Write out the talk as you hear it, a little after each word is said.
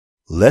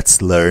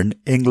Let's learn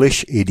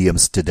English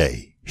idioms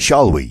today,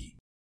 shall we?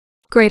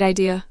 Great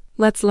idea.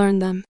 Let's learn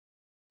them.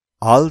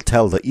 I'll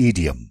tell the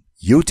idiom,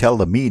 you tell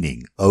the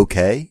meaning,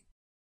 okay?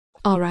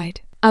 All right.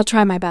 I'll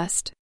try my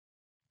best.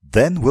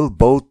 Then we'll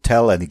both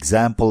tell an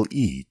example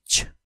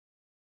each.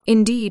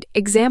 Indeed,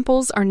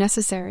 examples are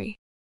necessary.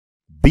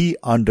 Be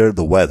under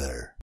the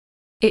weather.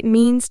 It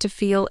means to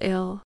feel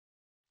ill.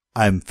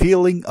 I'm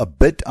feeling a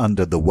bit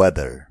under the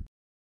weather.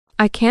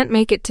 I can't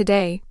make it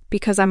today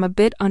because I'm a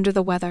bit under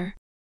the weather.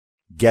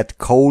 Get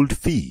cold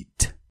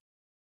feet.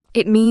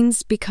 It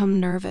means become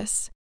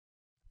nervous.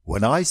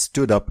 When I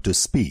stood up to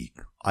speak,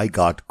 I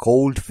got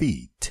cold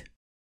feet.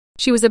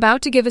 She was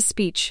about to give a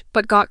speech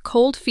but got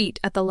cold feet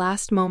at the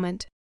last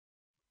moment.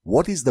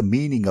 What is the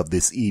meaning of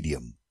this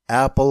idiom,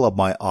 apple of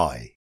my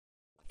eye?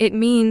 It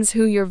means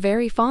who you're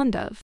very fond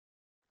of.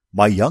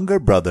 My younger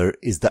brother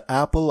is the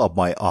apple of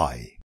my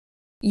eye.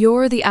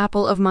 You're the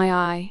apple of my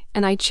eye,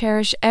 and I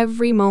cherish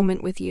every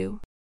moment with you.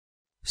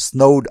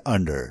 Snowed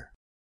under.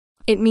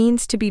 It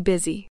means to be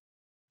busy.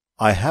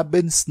 I have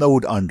been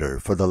snowed under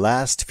for the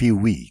last few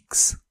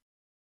weeks.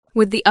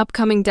 With the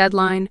upcoming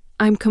deadline,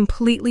 I'm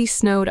completely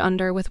snowed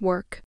under with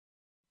work.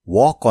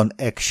 Walk on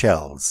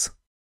eggshells.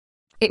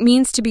 It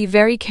means to be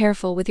very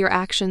careful with your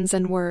actions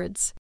and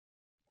words.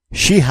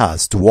 She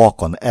has to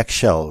walk on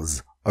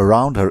eggshells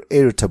around her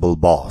irritable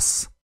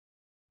boss.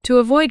 To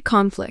avoid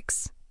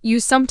conflicts, you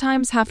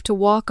sometimes have to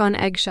walk on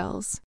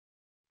eggshells.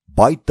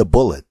 Bite the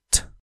bullet.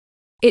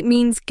 It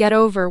means get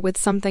over with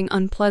something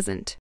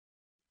unpleasant.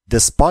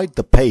 Despite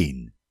the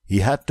pain, he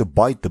had to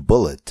bite the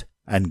bullet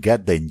and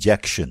get the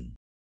injection.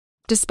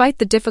 Despite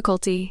the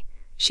difficulty,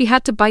 she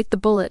had to bite the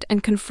bullet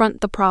and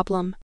confront the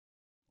problem.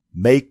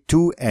 Make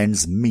two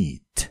ends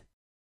meet.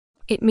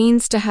 It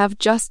means to have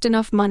just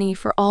enough money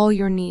for all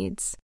your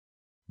needs.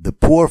 The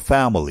poor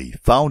family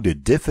found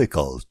it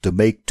difficult to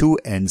make two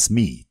ends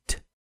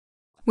meet.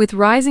 With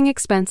rising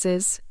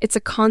expenses, it's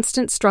a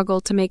constant struggle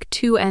to make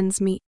two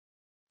ends meet.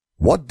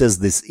 What does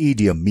this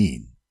idiom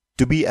mean?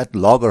 To be at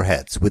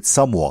loggerheads with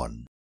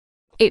someone.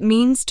 It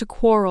means to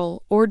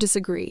quarrel or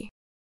disagree.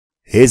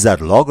 He's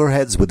at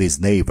loggerheads with his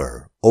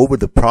neighbor over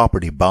the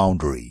property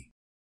boundary.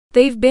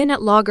 They've been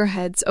at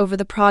loggerheads over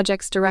the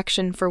project's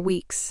direction for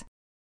weeks.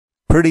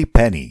 Pretty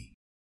penny.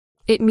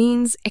 It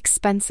means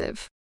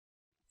expensive.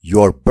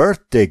 Your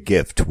birthday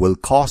gift will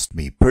cost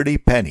me pretty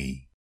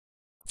penny.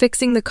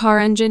 Fixing the car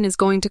engine is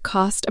going to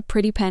cost a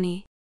pretty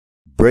penny.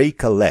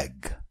 Break a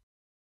leg.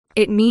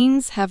 It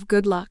means have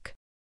good luck.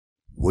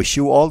 Wish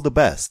you all the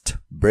best.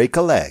 Break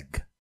a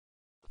leg.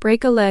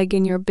 Break a leg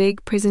in your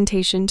big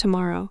presentation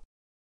tomorrow.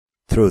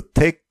 Through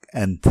thick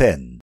and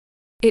thin.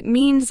 It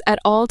means at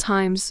all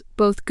times,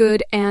 both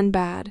good and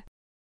bad.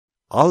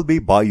 I'll be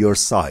by your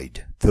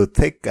side through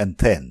thick and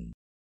thin.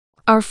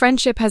 Our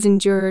friendship has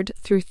endured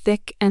through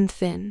thick and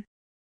thin.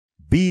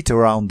 Beat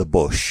around the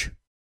bush.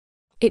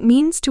 It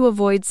means to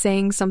avoid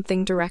saying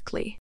something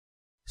directly.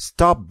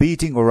 Stop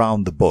beating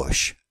around the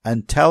bush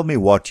and tell me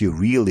what you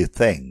really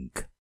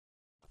think.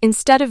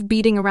 Instead of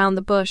beating around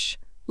the bush,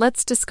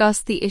 let's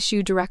discuss the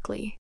issue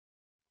directly.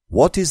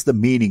 What is the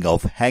meaning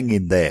of hang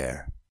in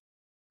there?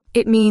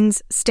 It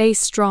means stay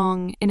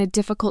strong in a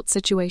difficult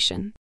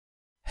situation.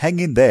 Hang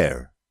in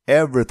there.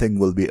 Everything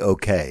will be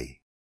okay.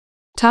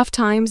 Tough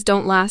times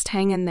don't last.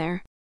 Hang in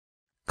there.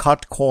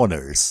 Cut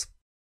corners.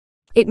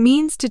 It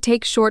means to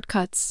take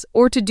shortcuts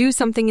or to do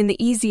something in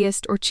the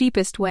easiest or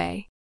cheapest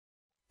way.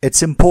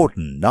 It's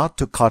important not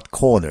to cut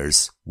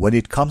corners when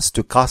it comes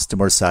to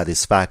customer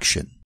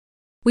satisfaction.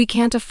 We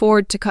can't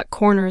afford to cut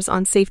corners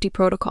on safety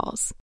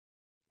protocols.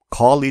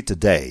 Call it a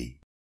day.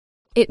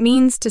 It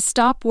means to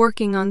stop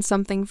working on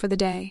something for the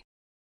day.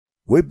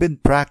 We've been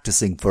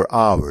practicing for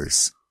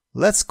hours.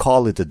 Let's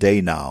call it a day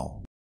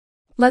now.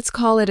 Let's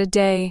call it a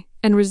day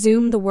and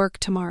resume the work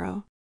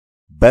tomorrow.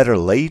 Better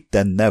late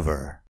than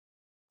never.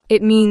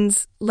 It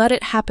means let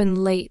it happen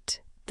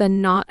late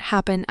than not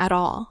happen at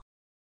all.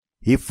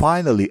 He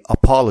finally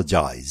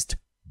apologized.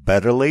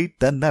 Better late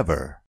than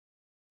never.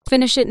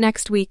 Finish it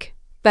next week.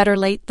 Better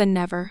late than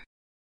never.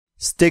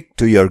 Stick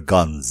to your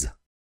guns.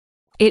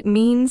 It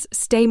means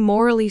stay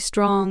morally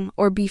strong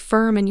or be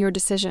firm in your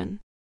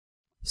decision.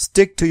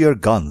 Stick to your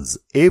guns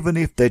even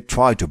if they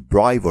try to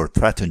bribe or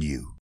threaten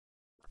you.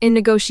 In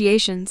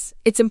negotiations,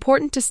 it's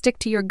important to stick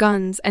to your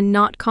guns and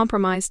not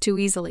compromise too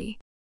easily.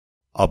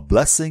 A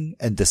blessing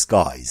in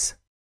disguise.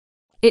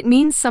 It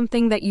means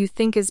something that you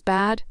think is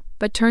bad,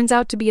 but turns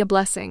out to be a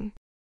blessing.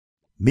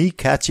 Me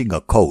catching a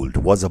cold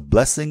was a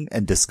blessing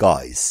in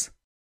disguise.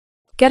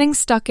 Getting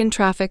stuck in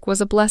traffic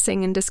was a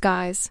blessing in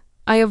disguise.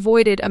 I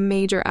avoided a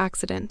major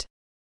accident.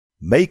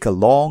 Make a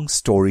long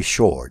story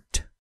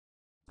short.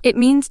 It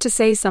means to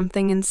say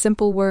something in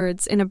simple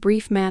words in a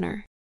brief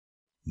manner.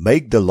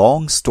 Make the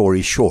long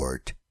story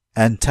short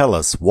and tell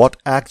us what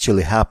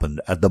actually happened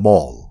at the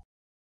mall.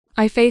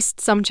 I faced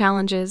some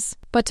challenges,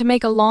 but to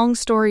make a long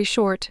story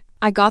short,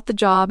 I got the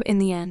job in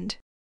the end.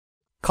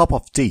 Cup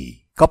of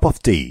tea. Cup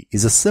of tea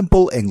is a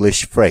simple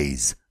English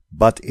phrase,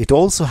 but it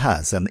also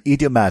has an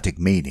idiomatic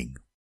meaning.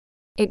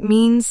 It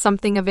means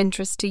something of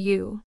interest to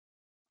you.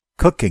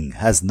 Cooking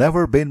has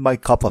never been my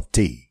cup of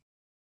tea.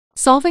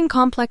 Solving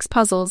complex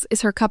puzzles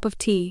is her cup of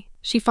tea.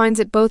 She finds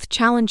it both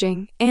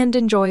challenging and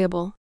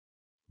enjoyable.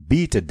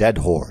 Beat a dead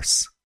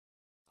horse.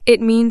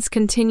 It means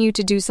continue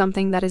to do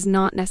something that is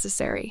not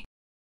necessary.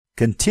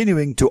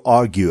 Continuing to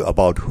argue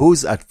about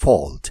who's at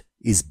fault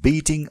is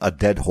beating a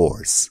dead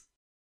horse.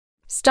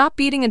 Stop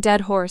beating a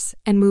dead horse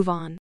and move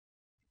on.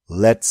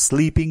 Let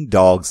sleeping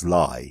dogs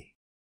lie.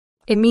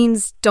 It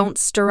means don't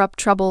stir up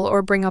trouble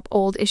or bring up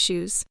old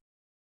issues.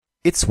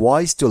 It's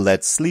wise to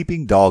let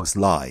sleeping dogs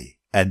lie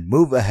and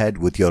move ahead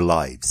with your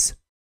lives.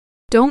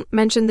 Don't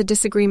mention the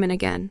disagreement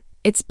again.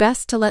 It's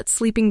best to let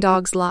sleeping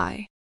dogs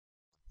lie.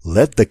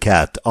 Let the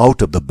cat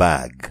out of the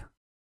bag.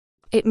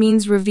 It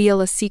means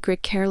reveal a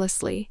secret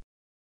carelessly.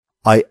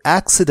 I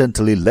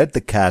accidentally let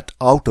the cat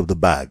out of the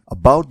bag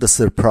about the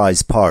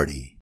surprise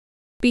party.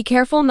 Be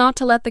careful not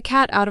to let the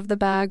cat out of the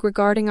bag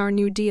regarding our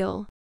new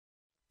deal.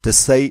 To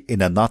say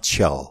in a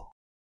nutshell.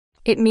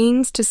 It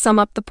means to sum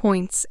up the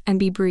points and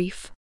be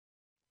brief.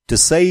 To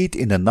say it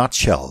in a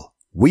nutshell,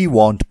 we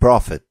want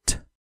profit.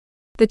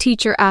 The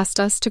teacher asked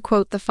us to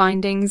quote the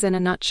findings in a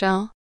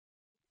nutshell.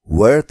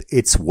 Worth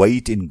its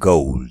weight in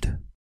gold.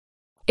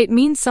 It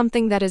means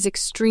something that is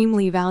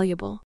extremely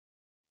valuable.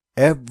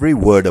 Every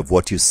word of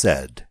what you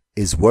said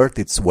is worth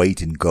its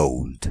weight in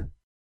gold.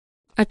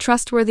 A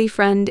trustworthy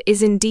friend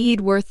is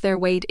indeed worth their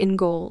weight in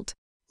gold.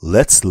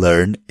 Let's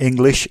learn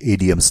English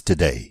idioms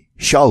today,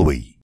 shall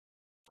we?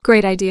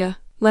 Great idea.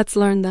 Let's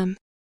learn them.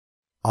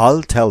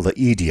 I'll tell the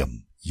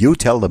idiom, you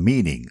tell the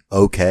meaning,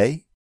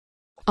 okay?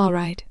 All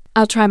right.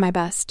 I'll try my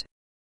best.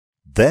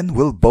 Then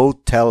we'll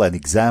both tell an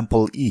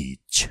example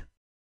each.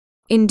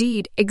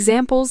 Indeed,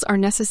 examples are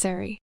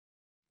necessary.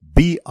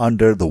 Be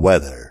under the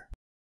weather.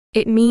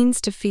 It means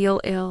to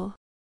feel ill.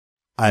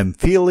 I'm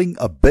feeling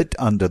a bit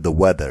under the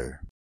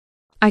weather.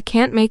 I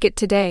can't make it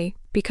today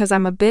because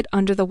I'm a bit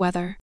under the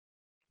weather.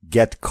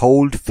 Get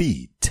cold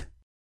feet.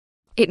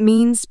 It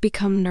means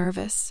become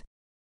nervous.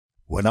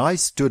 When I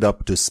stood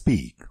up to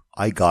speak,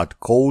 I got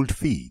cold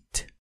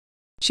feet.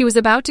 She was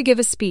about to give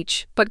a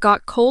speech but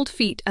got cold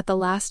feet at the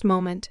last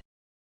moment.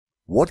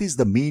 What is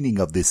the meaning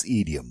of this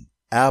idiom,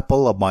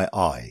 apple of my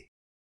eye?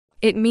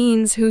 It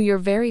means who you're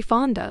very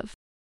fond of.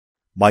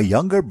 My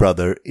younger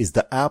brother is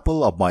the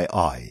apple of my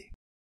eye.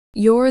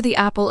 You're the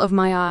apple of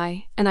my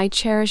eye, and I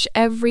cherish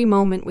every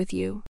moment with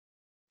you.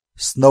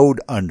 Snowed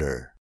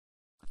under.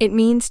 It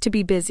means to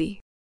be busy.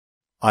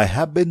 I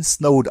have been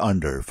snowed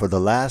under for the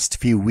last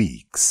few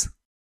weeks.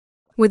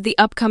 With the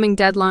upcoming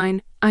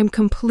deadline, I'm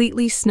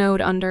completely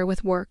snowed under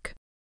with work.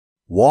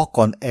 Walk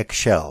on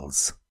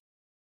eggshells.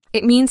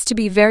 It means to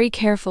be very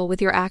careful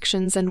with your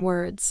actions and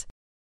words.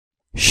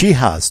 She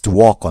has to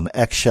walk on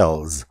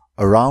eggshells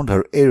around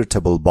her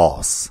irritable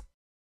boss.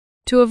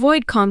 To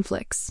avoid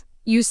conflicts,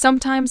 you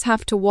sometimes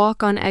have to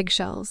walk on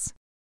eggshells.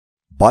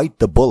 Bite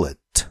the bullet.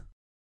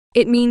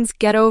 It means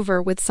get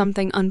over with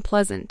something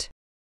unpleasant.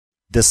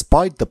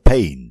 Despite the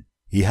pain,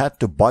 he had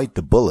to bite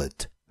the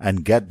bullet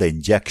and get the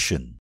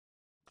injection.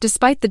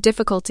 Despite the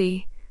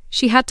difficulty,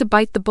 she had to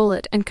bite the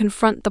bullet and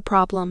confront the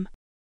problem.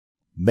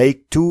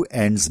 Make two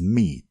ends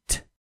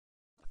meet.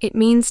 It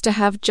means to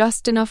have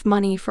just enough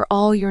money for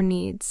all your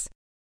needs.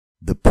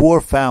 The poor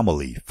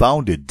family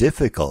found it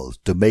difficult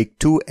to make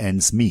two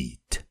ends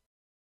meet.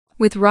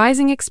 With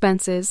rising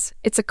expenses,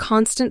 it's a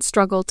constant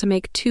struggle to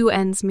make two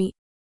ends meet.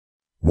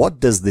 What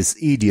does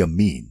this idiom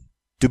mean?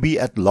 To be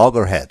at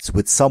loggerheads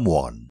with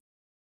someone.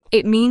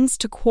 It means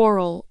to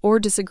quarrel or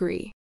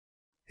disagree.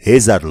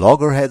 He's at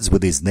loggerheads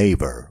with his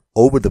neighbor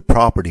over the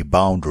property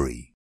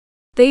boundary.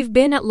 They've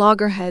been at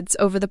loggerheads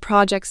over the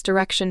project's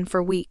direction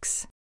for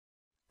weeks.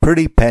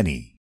 Pretty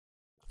penny.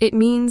 It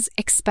means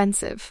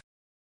expensive.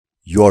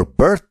 Your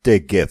birthday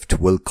gift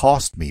will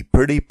cost me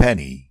pretty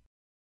penny.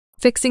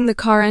 Fixing the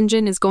car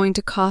engine is going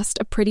to cost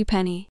a pretty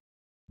penny.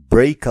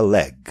 Break a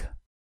leg.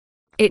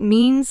 It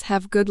means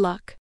have good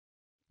luck.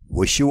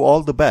 Wish you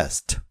all the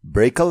best.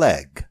 Break a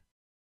leg.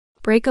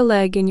 Break a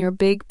leg in your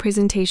big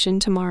presentation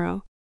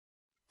tomorrow.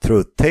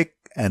 Through thick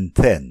and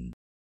thin.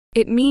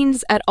 It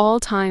means at all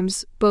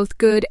times, both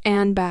good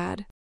and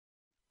bad.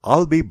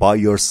 I'll be by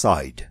your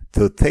side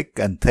through thick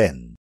and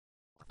thin.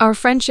 Our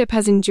friendship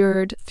has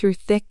endured through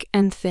thick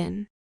and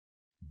thin.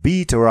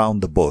 Beat around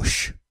the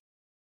bush.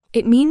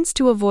 It means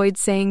to avoid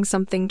saying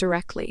something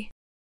directly.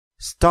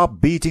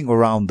 Stop beating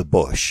around the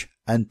bush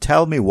and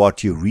tell me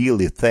what you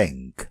really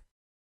think.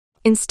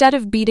 Instead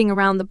of beating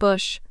around the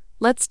bush,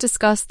 let's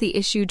discuss the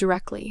issue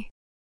directly.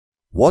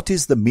 What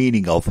is the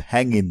meaning of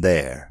hang in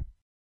there?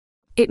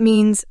 It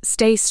means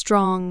stay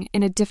strong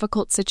in a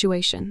difficult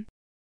situation.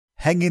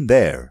 Hang in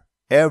there.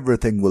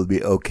 Everything will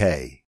be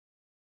okay.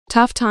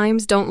 Tough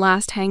times don't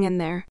last. Hang in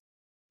there.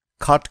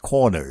 Cut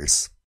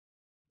corners.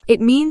 It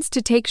means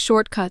to take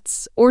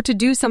shortcuts or to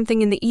do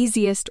something in the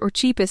easiest or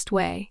cheapest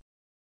way.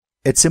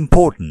 It's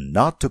important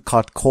not to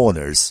cut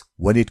corners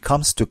when it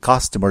comes to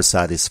customer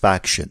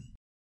satisfaction.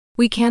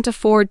 We can't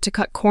afford to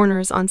cut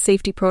corners on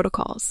safety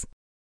protocols.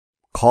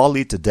 Call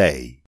it a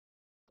day.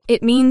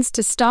 It means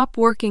to stop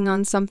working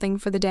on something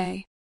for the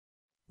day.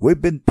 We've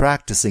been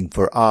practicing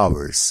for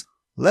hours.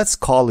 Let's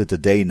call it a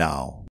day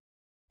now.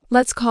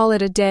 Let's call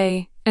it a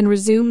day and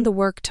resume the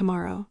work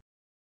tomorrow.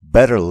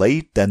 Better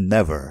late than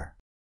never.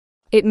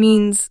 It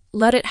means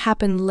let it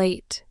happen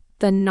late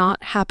than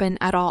not happen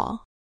at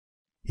all.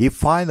 He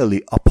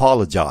finally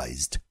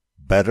apologized.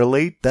 Better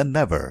late than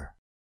never.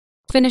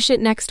 Finish it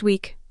next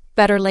week.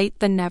 Better late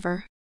than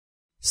never.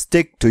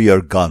 Stick to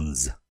your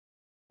guns.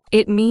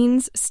 It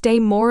means stay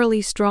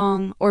morally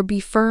strong or be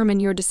firm in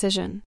your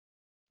decision.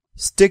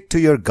 Stick to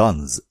your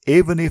guns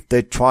even if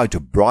they try to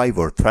bribe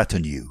or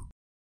threaten you.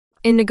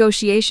 In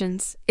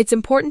negotiations, it's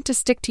important to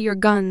stick to your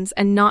guns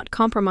and not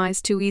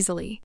compromise too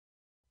easily.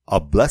 A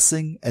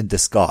blessing in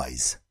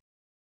disguise.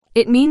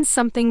 It means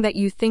something that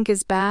you think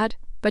is bad,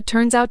 but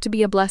turns out to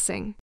be a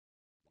blessing.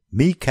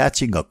 Me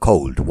catching a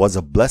cold was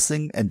a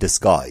blessing in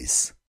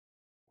disguise.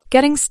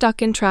 Getting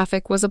stuck in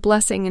traffic was a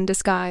blessing in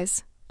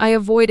disguise. I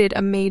avoided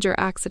a major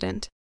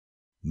accident.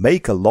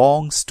 Make a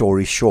long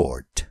story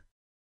short.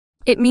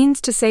 It means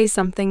to say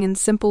something in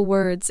simple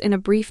words in a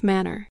brief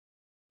manner.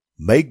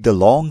 Make the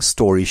long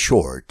story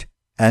short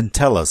and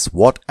tell us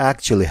what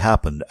actually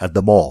happened at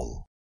the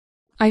mall.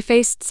 I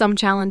faced some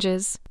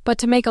challenges, but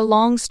to make a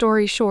long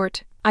story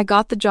short, I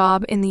got the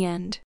job in the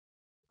end.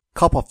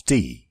 Cup of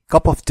tea.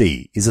 Cup of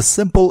tea is a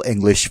simple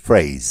English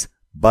phrase,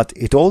 but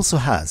it also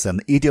has an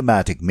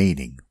idiomatic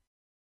meaning.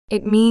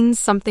 It means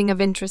something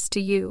of interest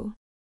to you.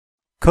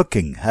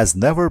 Cooking has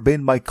never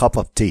been my cup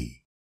of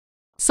tea.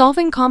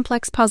 Solving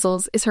complex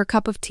puzzles is her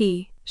cup of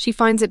tea. She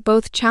finds it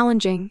both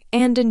challenging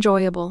and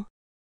enjoyable.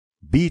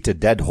 Beat a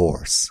dead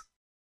horse.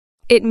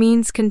 It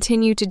means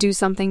continue to do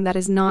something that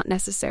is not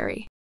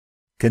necessary.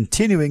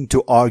 Continuing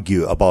to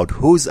argue about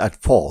who's at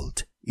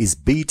fault is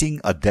beating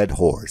a dead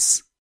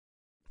horse.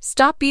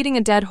 Stop beating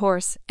a dead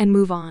horse and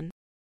move on.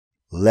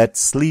 Let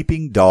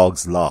sleeping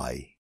dogs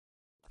lie.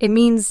 It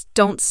means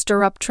don't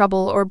stir up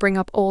trouble or bring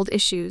up old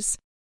issues.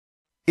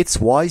 It's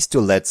wise to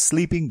let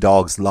sleeping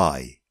dogs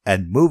lie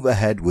and move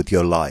ahead with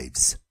your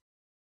lives.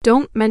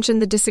 Don't mention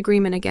the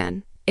disagreement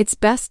again. It's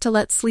best to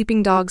let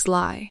sleeping dogs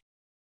lie.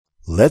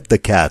 Let the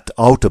cat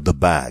out of the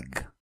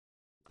bag.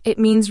 It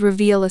means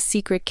reveal a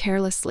secret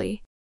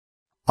carelessly.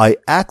 I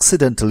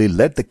accidentally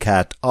let the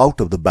cat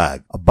out of the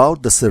bag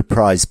about the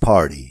surprise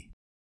party.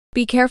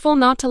 Be careful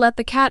not to let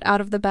the cat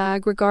out of the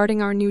bag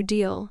regarding our new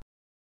deal.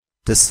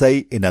 To say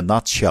in a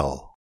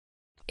nutshell.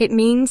 It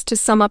means to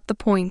sum up the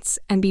points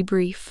and be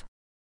brief.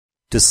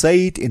 To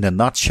say it in a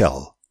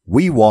nutshell,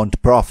 we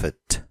want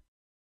profit.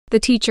 The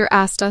teacher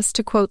asked us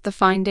to quote the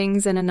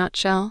findings in a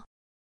nutshell.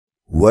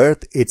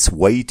 Worth its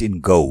weight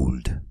in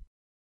gold.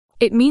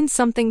 It means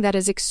something that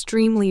is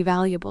extremely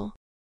valuable.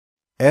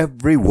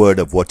 Every word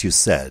of what you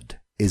said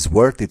is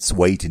worth its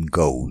weight in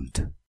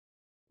gold.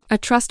 A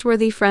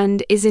trustworthy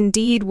friend is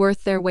indeed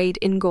worth their weight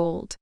in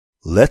gold.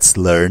 Let's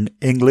learn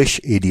English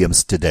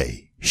idioms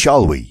today,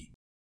 shall we?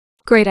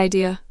 Great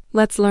idea.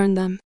 Let's learn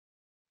them.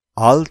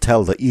 I'll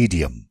tell the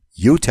idiom,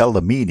 you tell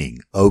the meaning,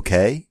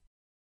 okay?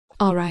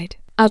 All right.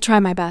 I'll try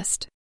my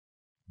best.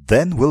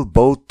 Then we'll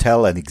both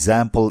tell an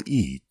example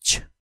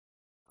each.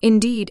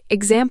 Indeed,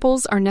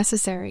 examples are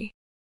necessary.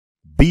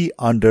 Be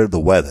under the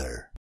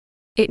weather.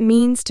 It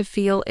means to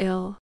feel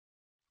ill.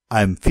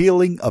 I'm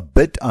feeling a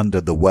bit under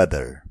the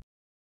weather.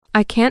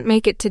 I can't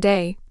make it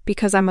today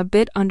because I'm a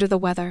bit under the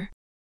weather.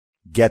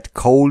 Get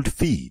cold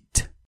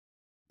feet.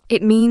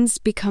 It means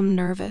become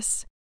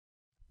nervous.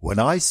 When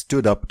I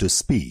stood up to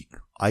speak,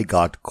 I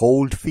got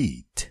cold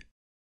feet.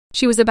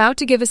 She was about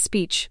to give a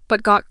speech,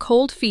 but got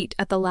cold feet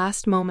at the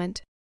last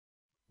moment.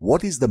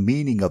 What is the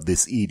meaning of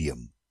this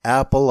idiom,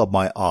 apple of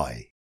my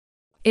eye?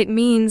 It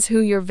means who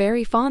you're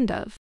very fond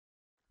of.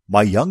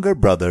 My younger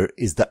brother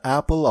is the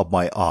apple of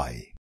my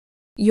eye.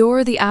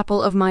 You're the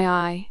apple of my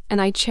eye,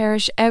 and I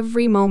cherish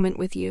every moment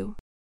with you.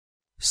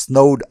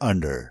 Snowed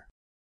under.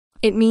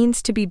 It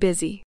means to be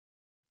busy.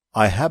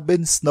 I have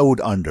been snowed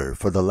under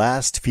for the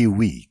last few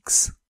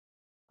weeks.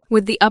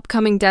 With the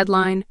upcoming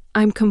deadline,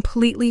 I'm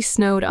completely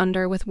snowed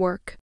under with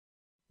work.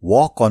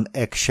 Walk on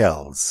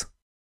eggshells.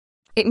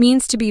 It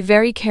means to be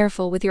very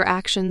careful with your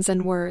actions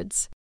and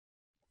words.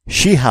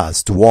 She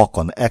has to walk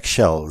on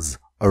eggshells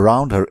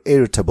around her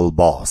irritable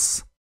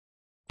boss.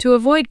 To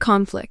avoid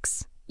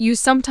conflicts, you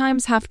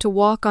sometimes have to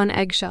walk on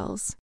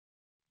eggshells.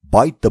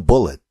 Bite the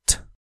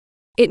bullet.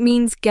 It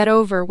means get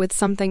over with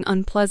something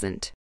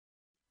unpleasant.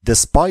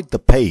 Despite the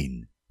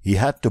pain, he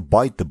had to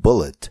bite the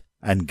bullet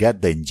and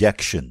get the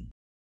injection.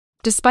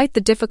 Despite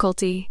the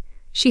difficulty,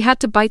 she had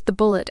to bite the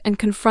bullet and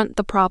confront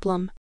the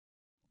problem.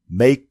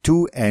 Make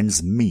two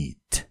ends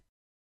meet.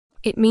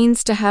 It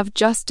means to have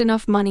just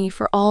enough money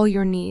for all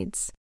your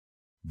needs.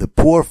 The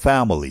poor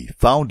family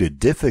found it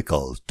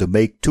difficult to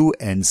make two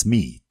ends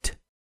meet.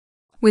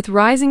 With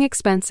rising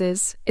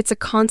expenses, it's a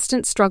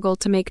constant struggle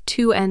to make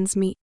two ends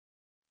meet.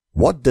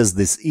 What does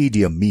this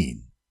idiom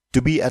mean?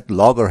 To be at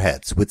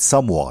loggerheads with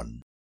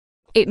someone.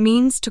 It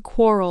means to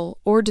quarrel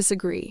or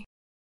disagree.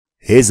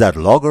 He's at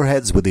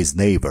loggerheads with his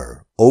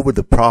neighbor over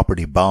the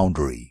property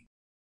boundary.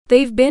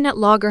 They've been at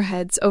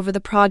loggerheads over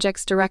the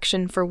project's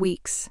direction for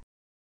weeks.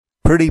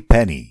 Pretty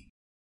penny.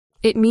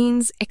 It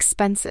means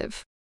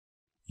expensive.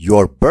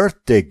 Your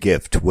birthday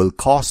gift will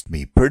cost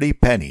me pretty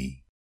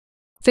penny.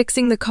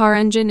 Fixing the car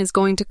engine is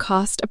going to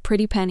cost a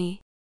pretty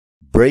penny.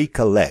 Break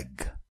a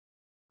leg.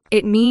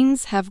 It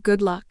means have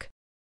good luck.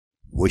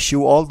 Wish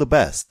you all the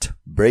best.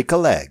 Break a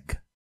leg.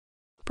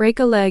 Break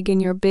a leg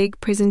in your big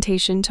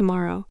presentation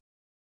tomorrow.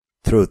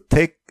 Through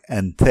thick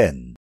and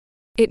thin.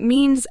 It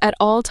means at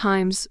all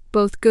times,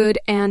 both good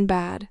and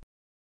bad.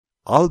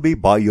 I'll be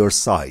by your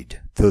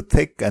side through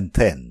thick and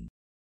thin.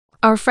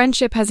 Our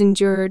friendship has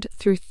endured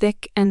through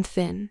thick and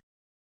thin.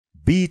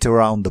 Beat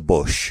around the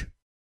bush.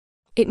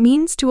 It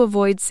means to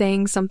avoid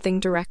saying something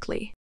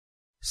directly.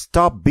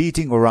 Stop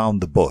beating around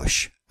the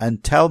bush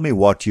and tell me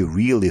what you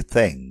really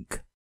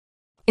think.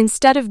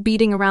 Instead of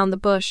beating around the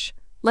bush,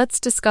 let's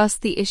discuss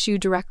the issue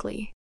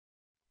directly.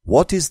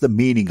 What is the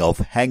meaning of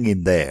hang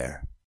in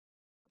there?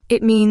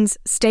 It means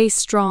stay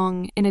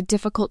strong in a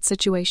difficult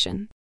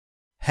situation.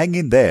 Hang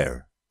in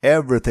there.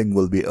 Everything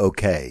will be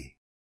okay.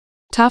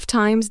 Tough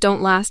times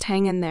don't last.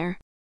 Hang in there.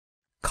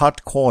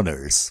 Cut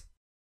corners.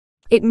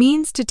 It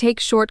means to take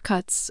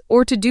shortcuts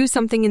or to do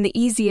something in the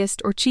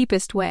easiest or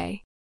cheapest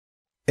way.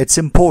 It's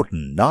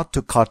important not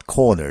to cut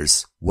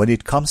corners when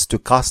it comes to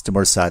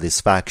customer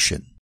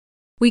satisfaction.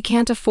 We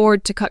can't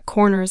afford to cut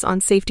corners on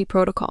safety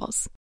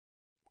protocols.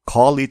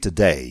 Call it a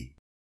day.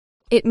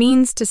 It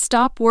means to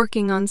stop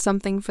working on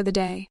something for the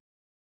day.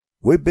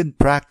 We've been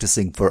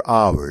practicing for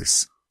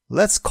hours.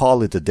 Let's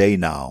call it a day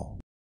now.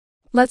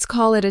 Let's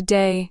call it a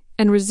day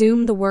and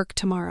resume the work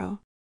tomorrow.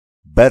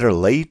 Better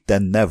late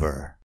than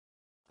never.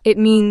 It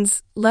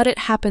means let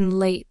it happen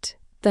late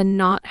than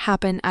not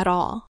happen at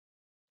all.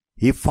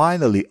 He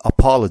finally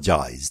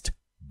apologized.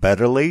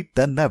 Better late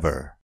than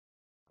never.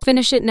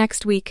 Finish it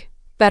next week.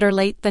 Better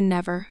late than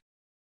never.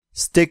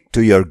 Stick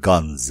to your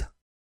guns.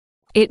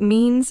 It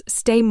means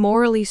stay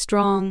morally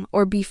strong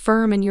or be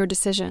firm in your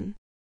decision.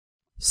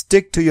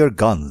 Stick to your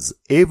guns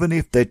even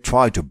if they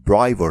try to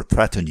bribe or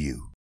threaten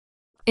you.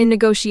 In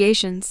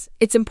negotiations,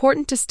 it's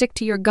important to stick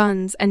to your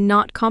guns and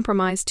not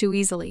compromise too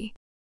easily.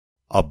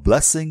 A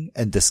blessing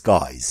in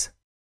disguise.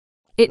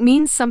 It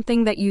means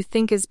something that you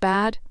think is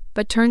bad,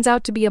 but turns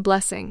out to be a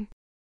blessing.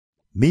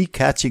 Me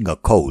catching a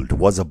cold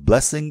was a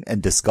blessing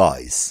in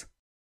disguise.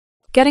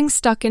 Getting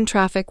stuck in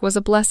traffic was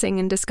a blessing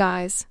in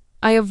disguise.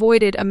 I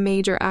avoided a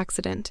major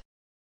accident.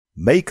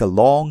 Make a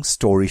long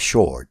story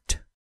short.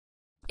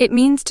 It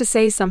means to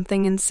say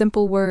something in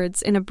simple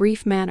words in a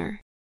brief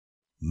manner.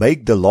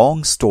 Make the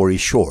long story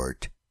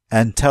short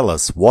and tell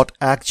us what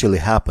actually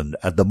happened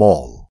at the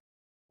mall.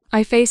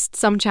 I faced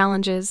some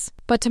challenges,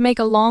 but to make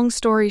a long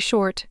story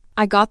short,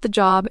 I got the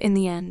job in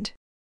the end.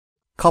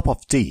 Cup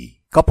of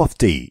tea. Cup of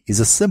tea is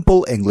a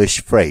simple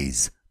English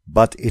phrase,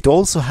 but it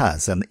also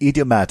has an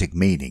idiomatic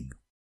meaning.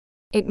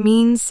 It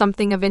means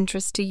something of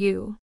interest to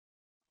you.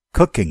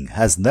 Cooking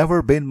has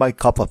never been my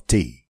cup of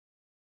tea.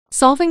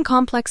 Solving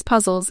complex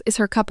puzzles is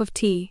her cup of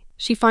tea.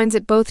 She finds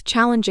it both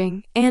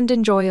challenging and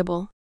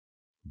enjoyable.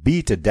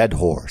 Beat a dead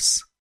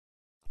horse.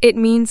 It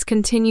means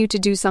continue to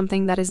do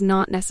something that is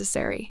not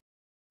necessary.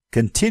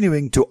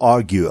 Continuing to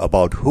argue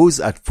about who's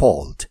at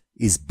fault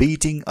is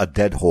beating a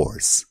dead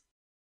horse.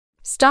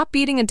 Stop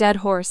beating a dead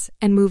horse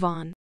and move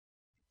on.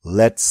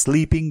 Let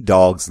sleeping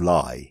dogs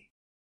lie.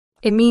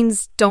 It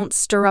means don't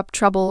stir up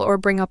trouble or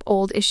bring up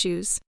old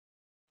issues.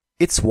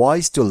 It's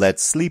wise to let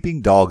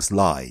sleeping dogs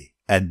lie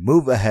and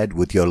move ahead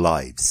with your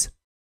lives.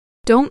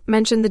 Don't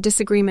mention the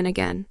disagreement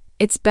again.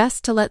 It's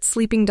best to let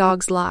sleeping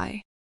dogs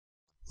lie.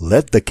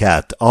 Let the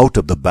cat out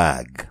of the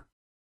bag.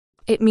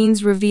 It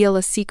means reveal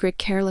a secret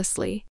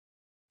carelessly.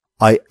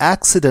 I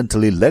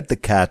accidentally let the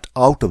cat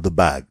out of the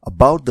bag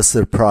about the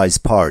surprise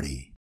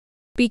party.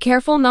 Be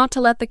careful not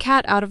to let the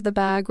cat out of the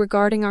bag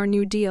regarding our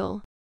new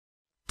deal.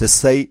 To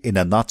say in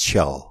a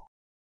nutshell.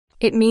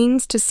 It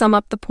means to sum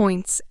up the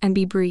points and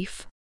be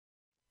brief.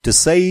 To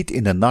say it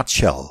in a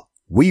nutshell,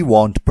 we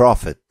want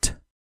profit.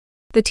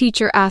 The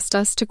teacher asked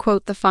us to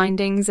quote the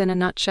findings in a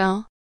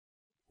nutshell.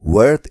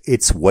 Worth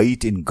its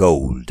weight in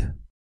gold.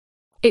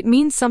 It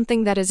means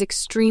something that is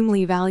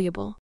extremely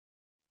valuable.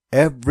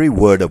 Every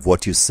word of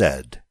what you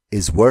said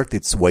is worth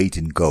its weight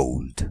in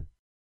gold.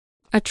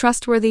 A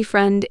trustworthy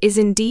friend is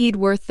indeed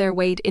worth their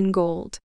weight in gold.